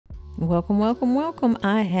Welcome, welcome, welcome.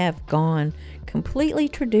 I have gone completely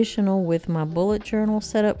traditional with my bullet journal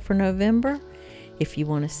set up for November. If you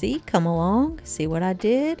want to see, come along, see what I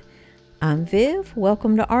did. I'm Viv.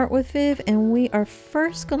 Welcome to Art with Viv, and we are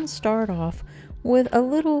first going to start off with a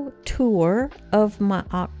little tour of my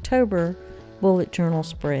October bullet journal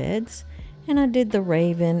spreads. And I did the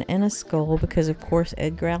raven and a skull because, of course,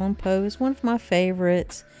 Edgar Allan Poe is one of my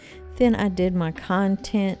favorites. Then I did my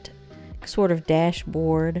content sort of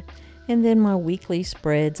dashboard, and then my weekly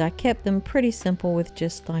spreads. I kept them pretty simple with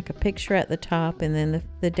just like a picture at the top and then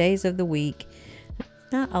the days of the week.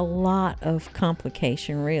 Not a lot of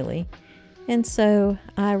complication really. And so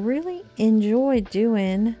I really enjoy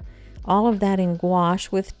doing all of that in gouache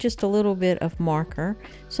with just a little bit of marker.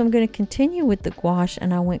 So I'm going to continue with the gouache,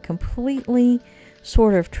 and I went completely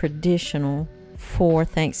sort of traditional for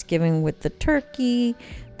Thanksgiving with the turkey,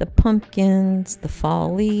 the pumpkins, the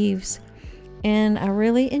fall leaves. And I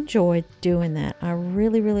really enjoyed doing that. I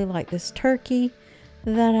really like this turkey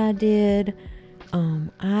that I did.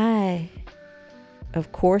 I,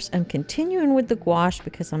 of course, am continuing with the gouache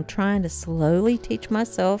because I'm trying to slowly teach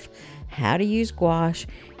myself how to use gouache.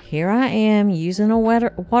 Here I am using a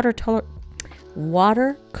watercolor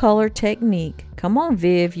technique. Come on,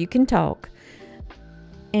 Viv, you can talk.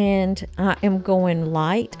 And I am going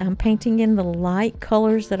light. I'm painting in the light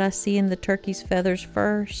colors that I see in the turkey's feathers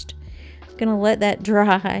first. Gonna let that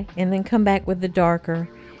dry and then come back with the darker.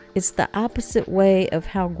 It's the opposite way of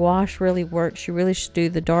how gouache really works. You really should do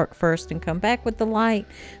the dark first and come back with the light,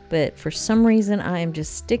 but for some reason I am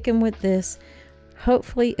just sticking with this.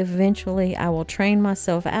 Hopefully eventually I will train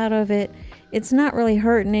myself out of it. It's not really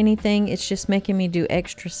hurting anything, it's just making me do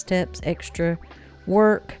extra steps, extra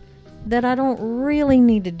work that I don't really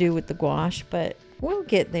need to do with the gouache, but we'll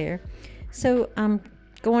get there. So I'm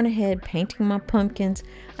going ahead painting my pumpkins.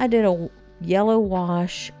 I did a yellow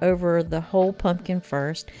wash over the whole pumpkin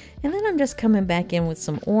first, and then I'm just coming back in with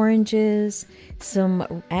some oranges, some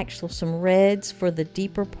reds for the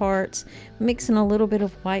deeper parts, mixing a little bit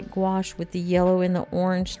of white gouache with the yellow and the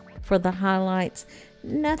orange for the highlights.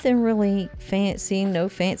 Nothing really fancy, no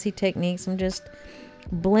fancy techniques. I'm just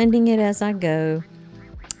blending it as I go.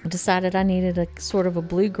 I decided I needed a sort of a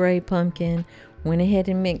blue-gray pumpkin, went ahead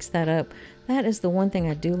and mixed that up. That is the one thing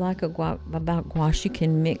I do like about gouache. You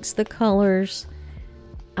can mix the colors.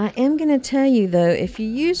 I am going to tell you though, if you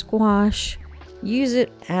use gouache, use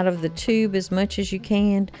it out of the tube as much as you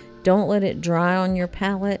can. Don't let it dry on your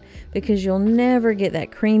palette because you'll never get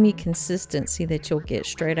that creamy consistency that you'll get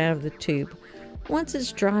straight out of the tube. Once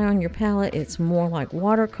it's dry on your palette, it's more like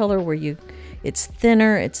watercolor where it's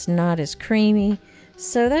thinner, it's not as creamy.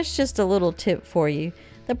 So that's just a little tip for you.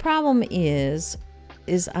 The problem is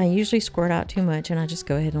I usually squirt out too much, and I just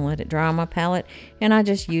go ahead and let it dry on my palette, and I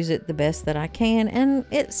just use it the best that I can, and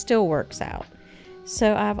it still works out.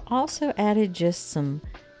 So I've also added just some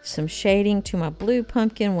shading to my blue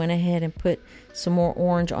pumpkin, went ahead and put some more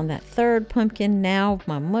orange on that third pumpkin. Now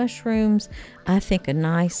my mushrooms, I think a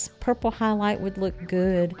nice purple highlight would look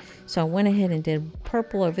good, so I went ahead and did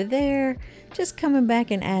purple over there, just coming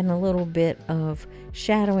back and adding a little bit of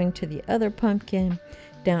shadowing to the other pumpkin.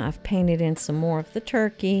 Now I've painted in some more of the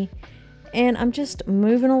turkey, and I'm just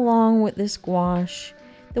moving along with this gouache.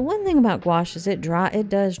 The one thing about gouache is it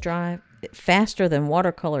does dry faster than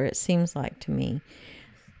watercolor, it seems like to me.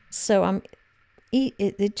 So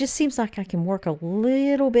it just seems like I can work a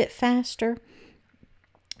little bit faster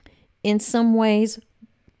in some ways,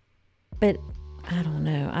 but I don't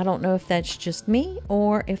know. I don't know if that's just me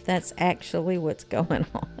or if that's actually what's going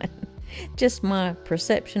on. Just my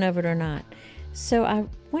perception of it or not. So I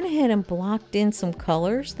went ahead and blocked in some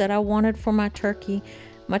colors that I wanted for my turkey.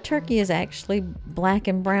 My turkey is actually black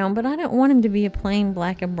and brown, but I don't want him to be a plain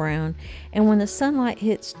black and brown. And when the sunlight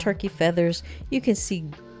hits turkey feathers, you can see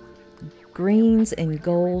greens and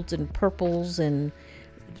golds and purples and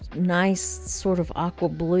nice sort of aqua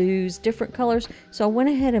blues, different colors. So I went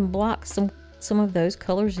ahead and blocked some of those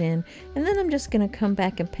colors in, and then I'm just going to come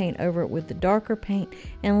back and paint over it with the darker paint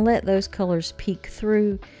and let those colors peek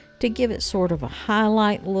through to give it sort of a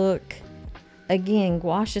highlight look. Again,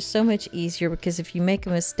 gouache is so much easier because if you make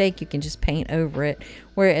a mistake, you can just paint over it,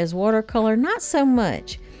 whereas watercolor, not so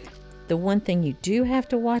much. The one thing you do have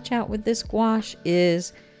to watch out with this gouache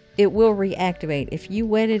is it will reactivate. If you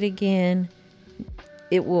wet it again,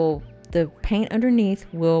 the paint underneath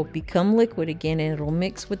will become liquid again, and it'll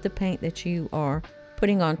mix with the paint that you are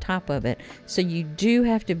putting on top of it. So you do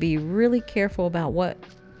have to be really careful about what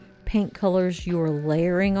paint colors you're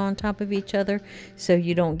layering on top of each other so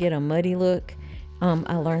you don't get a muddy look.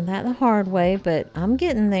 I learned that the hard way, but I'm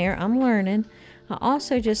getting there. I'm learning. I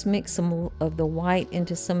also just mix some of the white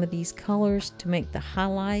into some of these colors to make the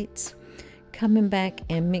highlights. Coming back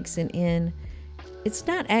and mixing in, it's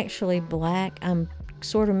not actually black. I'm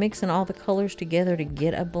sort of mixing all the colors together to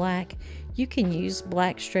get a black. You can use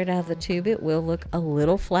black straight out of the tube. It will look a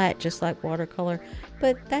little flat, just like watercolor,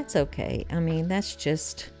 but that's okay. I mean, that's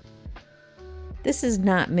just, this is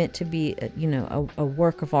not meant to be, a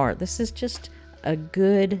work of art. This is just a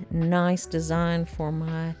good, nice design for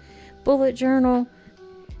my bullet journal.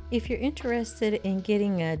 If you're interested in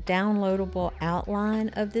getting a downloadable outline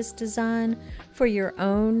of this design for your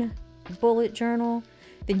own bullet journal,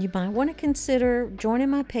 then you might want to consider joining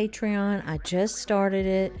my Patreon. I just started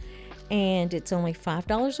it, and it's only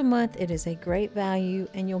 $5 a month. It is a great value,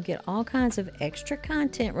 and you'll get all kinds of extra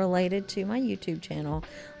content related to my YouTube channel,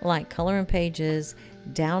 like coloring pages,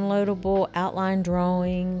 downloadable outline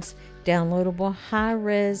drawings, downloadable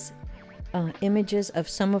high-res images of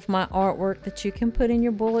some of my artwork that you can put in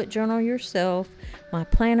your bullet journal yourself, my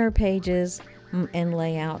planner pages and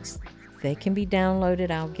layouts. They can be downloaded.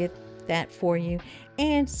 I'll get that for you,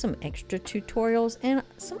 and some extra tutorials and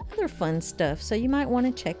some other fun stuff. So you might want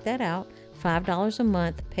to check that out. $5 a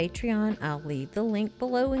month, Patreon. I'll leave the link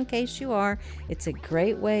below in case you are. It's a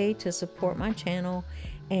great way to support my channel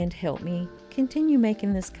and help me continue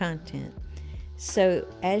making this content. So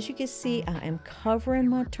as you can see, I am covering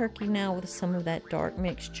my turkey now with some of that dark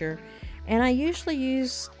mixture, and I usually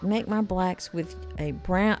make my blacks with a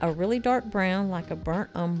really dark brown like a burnt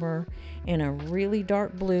umber, and a really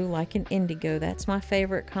dark blue like an indigo. That's my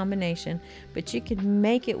favorite combination, but you can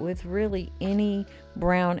make it with really any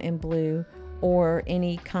brown and blue or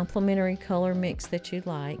any complementary color mix that you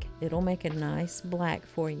like. It'll make a nice black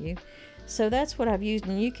for you. So that's what I've used,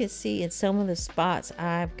 and you can see in some of the spots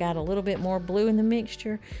I've got a little bit more blue in the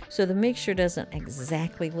mixture, so the mixture doesn't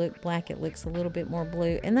exactly look black. It looks a little bit more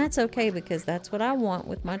blue, and that's okay because that's what I want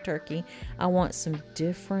with my turkey. I want some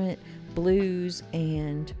different blues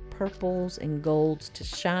and purples and golds to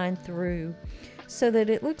shine through so that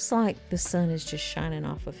it looks like the sun is just shining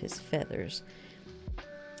off of his feathers.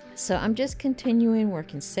 So I'm just continuing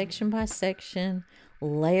working section by section,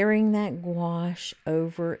 layering that gouache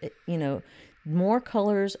over, more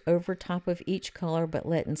colors over top of each color, but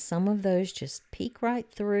letting some of those just peek right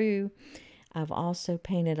through. I've also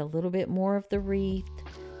painted a little bit more of the wreath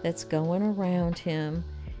that's going around him,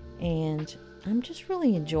 and I'm just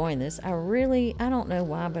really enjoying this. I don't know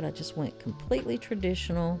why, but I just went completely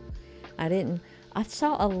traditional. I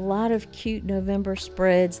saw a lot of cute November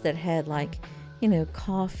spreads that had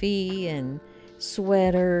coffee and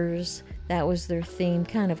sweaters. That was their theme,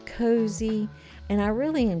 kind of cozy, and I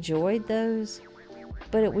really enjoyed those,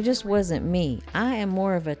 but it just wasn't me. I am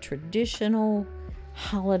more of a traditional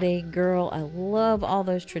holiday girl. I love all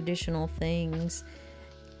those traditional things.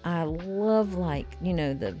 I love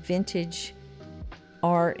the vintage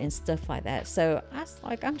art and stuff like that. So I was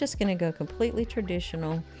like, I'm just gonna go completely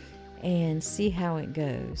traditional and see how it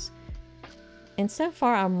goes. And so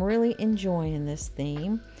far I'm really enjoying this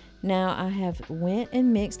theme. Now I have went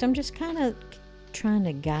and mixed. I'm just kind of trying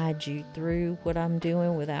to guide you through what I'm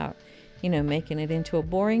doing without, making it into a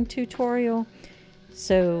boring tutorial.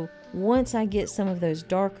 So once I get some of those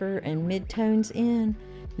darker and mid-tones in,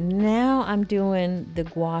 now I'm doing the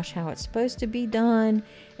gouache how it's supposed to be done,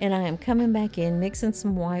 and I am coming back in, mixing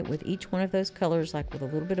some white with each one of those colors, like with a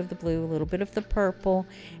little bit of the blue, a little bit of the purple,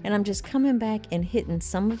 and I'm just coming back and hitting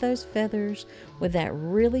some of those feathers with that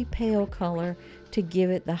really pale color to give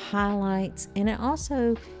it the highlights, and it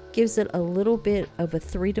also gives it a little bit of a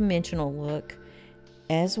three-dimensional look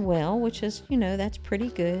as well, which is, that's pretty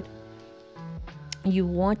good. You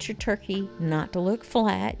want your turkey not to look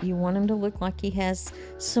flat. You want him to look like he has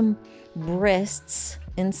some breasts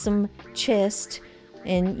and some chest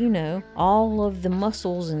and, all of the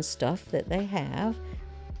muscles and stuff that they have.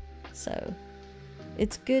 So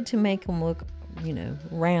it's good to make them look,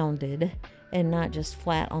 rounded and not just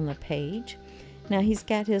flat on the page. Now he's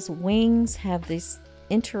got his wings have this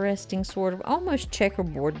interesting sort of almost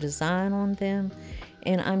checkerboard design on them.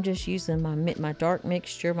 And I'm just using my dark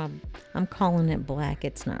mixture. I'm calling it black.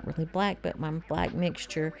 It's not really black, but my black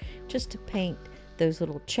mixture just to paint those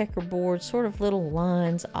little checkerboard sort of little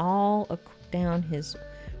lines all down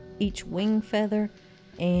each wing feather.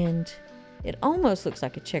 And it almost looks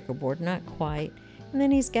like a checkerboard, not quite. And then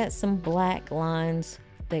he's got some black lines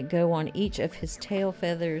that go on each of his tail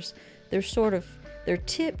feathers. They're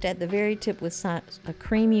tipped at the very tip with a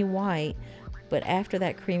creamy white, but after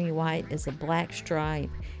that creamy white is a black stripe,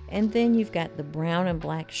 and then you've got the brown and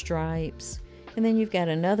black stripes, and then you've got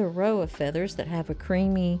another row of feathers that have a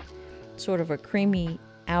creamy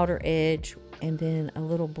outer edge and then a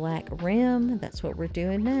little black rim. That's what we're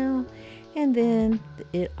doing now. And then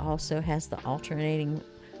it also has the alternating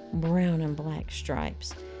brown and black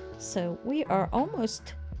stripes. So we are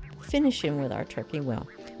almost finishing with our turkey. Well,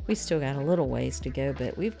 we still got a little ways to go,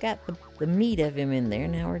 but we've got the meat of him in there.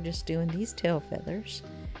 Now we're just doing these tail feathers.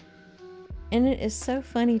 And it is so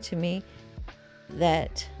funny to me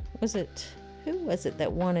that, who was it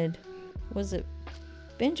that wanted, was it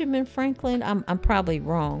Benjamin Franklin? I'm probably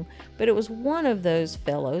wrong, but it was one of those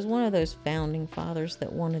fellows, one of those founding fathers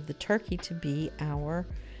that wanted the turkey to be our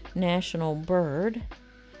national bird.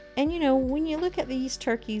 And you know, when you look at these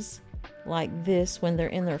turkeys like this, when they're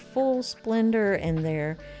in their full splendor and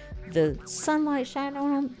the sunlight shining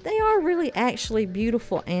on them, they are really actually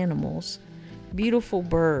beautiful animals, beautiful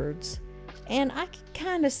birds. And I can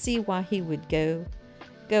kind of see why he would go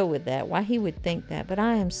with that, why he would think that. But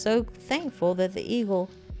I am so thankful that the eagle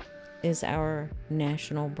is our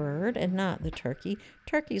national bird and not the turkey.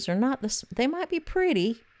 Turkeys are not they might be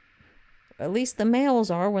pretty, at least the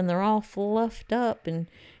males are when they're all fluffed up and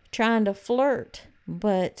trying to flirt,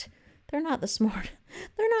 but they're not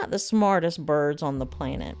the smartest birds on the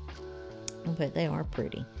planet, but they are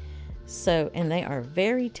pretty. So, and they are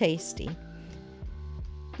very tasty.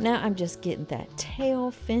 Now I'm just getting that tail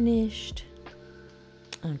finished.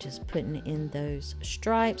 I'm just putting in those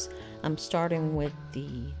stripes. I'm starting with the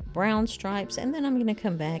brown stripes, and then I'm going to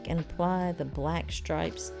come back and apply the black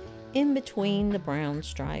stripes in between the brown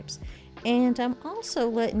stripes. And I'm also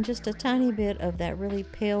letting just a tiny bit of that really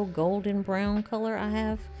pale golden brown color I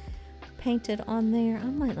have painted on there.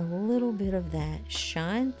 I'm letting a little bit of that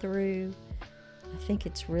shine through. I think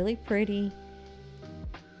it's really pretty.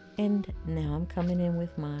 And now I'm coming in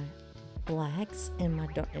with my blacks and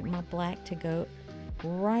my black to go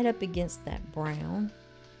right up against that brown.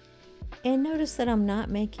 And notice that I'm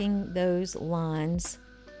not making those lines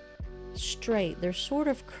straight. They're sort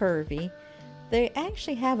of curvy. They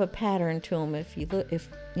actually have a pattern to them if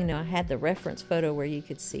you know, I had the reference photo where you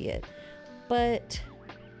could see it. But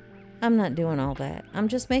I'm not doing all that. I'm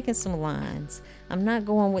just making some lines. I'm not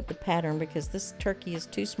going with the pattern because this turkey is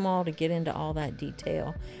too small to get into all that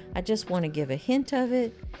detail. I just want to give a hint of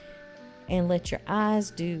it and let your eyes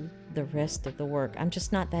do the rest of the work. I'm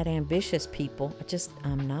just not that ambitious, people.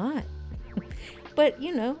 I'm not. But,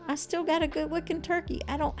 you know, I still got a good looking turkey.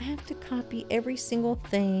 I don't have to copy every single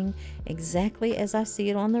thing exactly as I see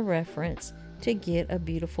it on the reference to get a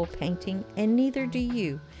beautiful painting, and neither do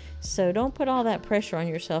you. So don't put all that pressure on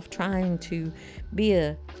yourself trying to be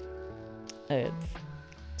a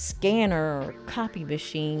scanner or copy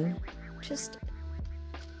machine. Just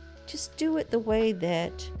do it the way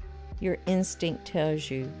that your instinct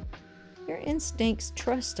tells you. Your instincts,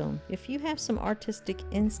 trust them. If you have some artistic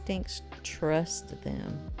instincts, trust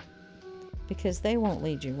them, because they won't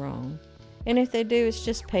lead you wrong. And if they do, it's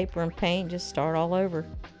just paper and paint. Just start all over.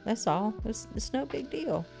 That's all. It's no big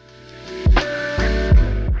deal.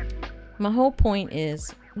 My whole point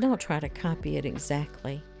is, don't try to copy it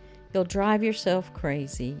exactly. You'll drive yourself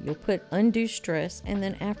crazy. You'll put undue stress, and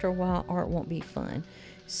then after a while, art won't be fun.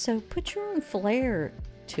 So put your own flair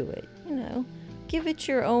to it, you know. Give it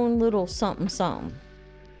your own little something something.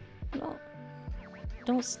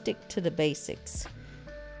 Don't stick to the basics.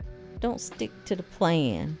 Don't stick to the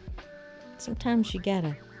plan. Sometimes you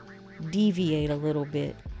gotta deviate a little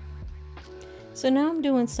bit. So now I'm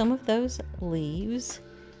doing some of those leaves,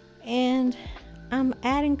 and I'm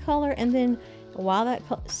adding color, and then while that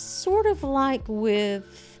sort of like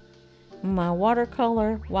with my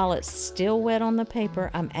watercolor, while it's still wet on the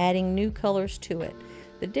paper, I'm adding new colors to it.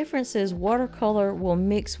 The difference is watercolor will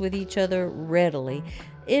mix with each other readily.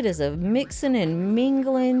 It is a mixing and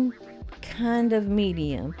mingling kind of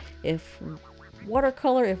medium. If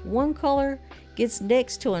one color gets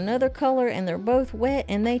next to another color and they're both wet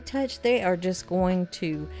and they touch, they are just going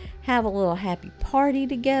to have a little happy party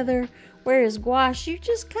together. Whereas gouache, you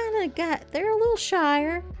just kind of they're a little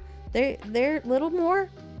shyer. They're a little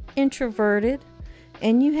more introverted.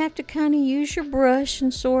 And you have to kind of use your brush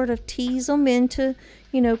and sort of tease them into,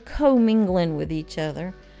 you know, co-mingling with each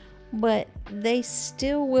other. But they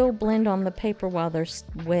still will blend on the paper while they're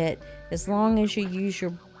wet, as long as you use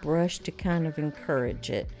your brush to kind of encourage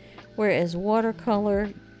it. Whereas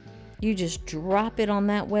watercolor, you just drop it on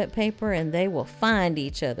that wet paper and they will find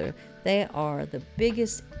each other. They are the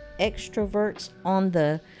biggest extroverts on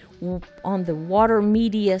the water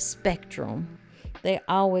media spectrum. They're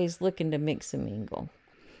always looking to mix and mingle.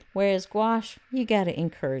 Whereas gouache, you got to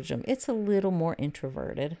encourage them. It's a little more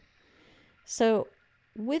introverted. So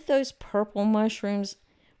with those purple mushrooms,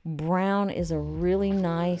 brown is a really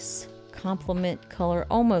nice complement color,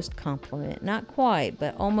 almost complement, not quite,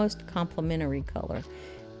 but almost complementary color.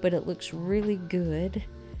 But it looks really good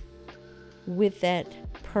with that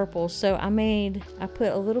purple. So I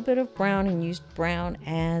put a little bit of brown and used brown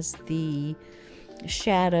as the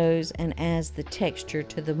shadows and as the texture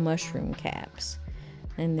to the mushroom caps.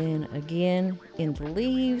 And then again in the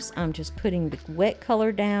leaves, I'm just putting the wet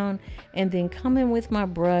color down and then coming with my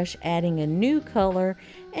brush, adding a new color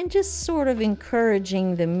and just sort of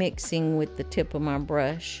encouraging the mixing with the tip of my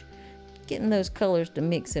brush, getting those colors to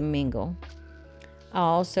mix and mingle. I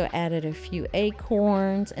also added a few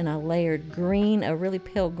acorns and I layered green, a really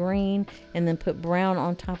pale green, and then put brown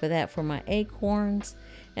on top of that for my acorns.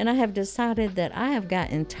 And I have decided that I have got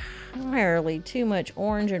entirely too much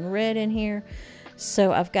orange and red in here.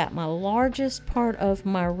 So I've got my largest part of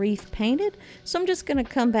my wreath painted. So I'm just going to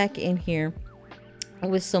come back in here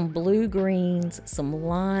with some blue greens, some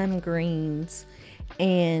lime greens,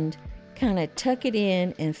 and kind of tuck it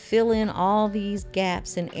in and fill in all these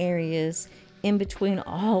gaps and areas in between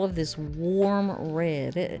all of this warm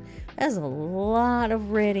red. There's a lot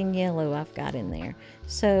of red and yellow I've got in there.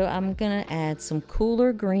 So I'm going to add some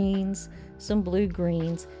cooler greens, some blue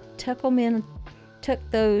greens, tuck them in, tuck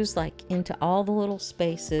those like into all the little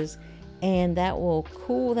spaces, and that will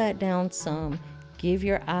cool that down some. Give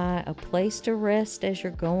your eye a place to rest as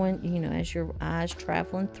you're going, you know, as your eye's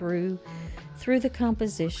traveling through the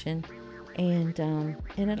composition. And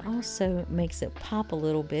it also makes it pop a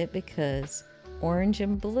little bit because orange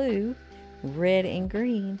and blue, red and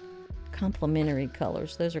green, complementary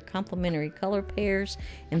colors. Those are complementary color pairs,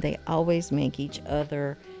 and they always make each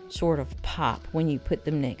other sort of pop when you put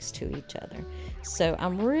them next to each other. So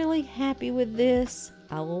I'm really happy with this.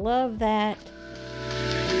 I love that.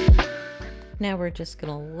 Now we're just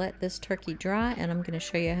gonna let this turkey dry, and I'm gonna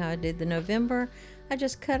show you how I did the November. I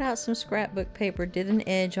just cut out some scrapbook paper, did an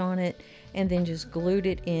edge on it, and then just glued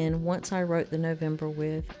it in once I wrote the November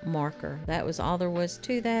with marker. That was all there was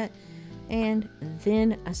to that. And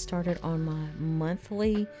then I started on my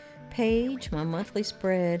monthly page, my monthly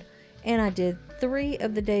spread, and I did 3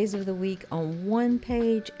 of the days of the week on one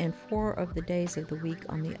page and 4 of the days of the week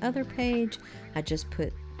on the other page. I just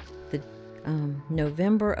put the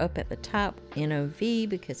November up at the top, NOV,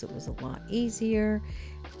 because it was a lot easier.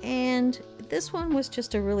 And this one was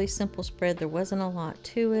just a really simple spread. There wasn't a lot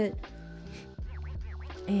to it.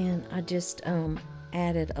 And I just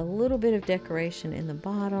added a little bit of decoration in the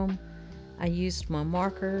bottom. I used my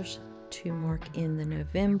markers to mark in the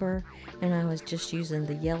November, and I was just using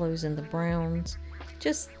the yellows and the browns,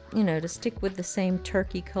 just, you know, to stick with the same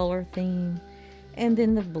turkey color theme. And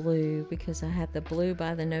then the blue, because I had the blue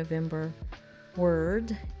by the November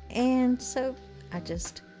word. And so I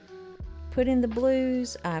just put in the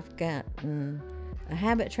blues. I've got a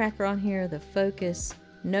habit tracker on here, the focus,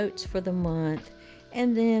 notes for the month,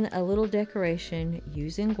 and then a little decoration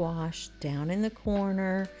using gouache down in the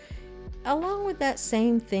corner, along with that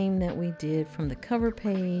same theme that we did from the cover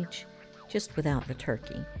page, just without the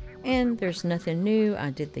turkey. And there's nothing new.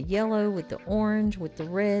 I did the yellow with the orange, with the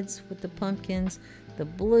reds, with the pumpkins, the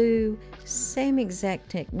blue, same exact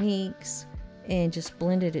techniques, and just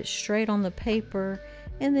blended it straight on the paper.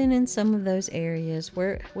 And then in some of those areas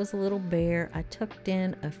where it was a little bare, I tucked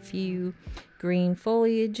in a few green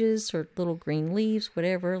foliages or little green leaves,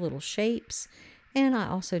 whatever, little shapes. And I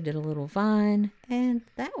also did a little vine. And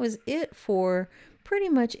that was it for, pretty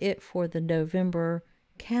much it for the November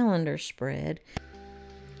calendar spread.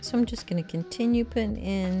 So I'm just going to continue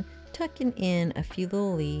tucking in a few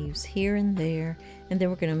little leaves here and there. And then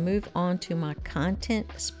we're going to move on to my content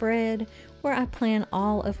spread, where I plan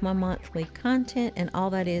all of my monthly content, and all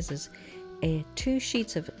that is 2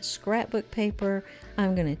 sheets of scrapbook paper.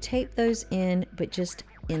 I'm going to tape those in, but just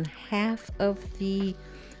in half of the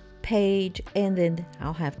page, and then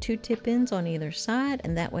I'll have 2 tip-ins on either side,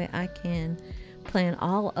 and that way I can plan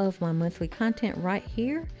all of my monthly content right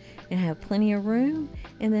here and have plenty of room.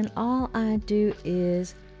 And then all I do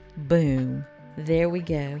is boom, there we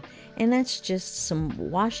go. And that's just some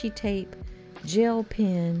washi tape, gel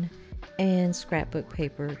pen, and scrapbook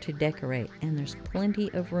paper to decorate, and there's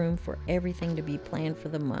plenty of room for everything to be planned for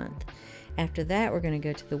the month. After that, we're going to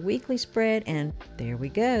go to the weekly spread, and there we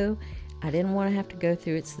go. I didn't want to have to go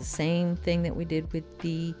through, it's the same thing that we did with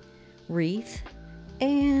the wreath.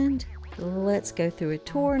 And let's go through a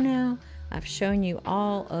tour now. I've shown you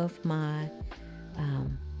all of my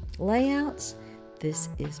layouts. This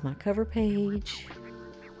is my cover page,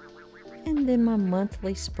 and then my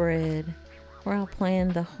monthly spread, where I'll plan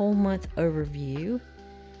the whole month overview.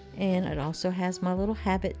 And it also has my little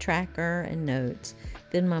habit tracker and notes.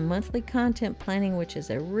 Then my monthly content planning, which is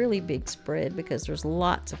a really big spread because there's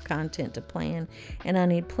lots of content to plan and I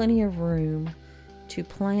need plenty of room to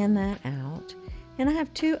plan that out. And I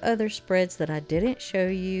have 2 other spreads that I didn't show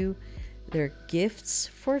you. They're gifts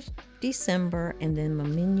for December and then my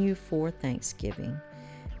menu for Thanksgiving.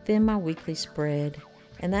 Then my weekly spread.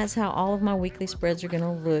 And that's how all of my weekly spreads are going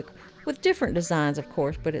to look, with different designs, of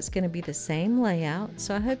course, but it's going to be the same layout.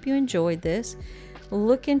 So I hope you enjoyed this.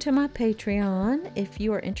 Look into my Patreon if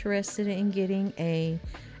you are interested in getting a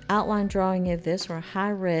outline drawing of this or a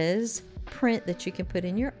high-res print that you can put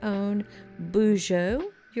in your own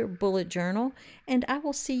Bujo, your bullet journal. And I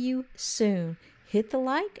will see you soon. Hit the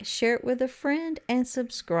like, share it with a friend, and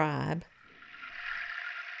subscribe.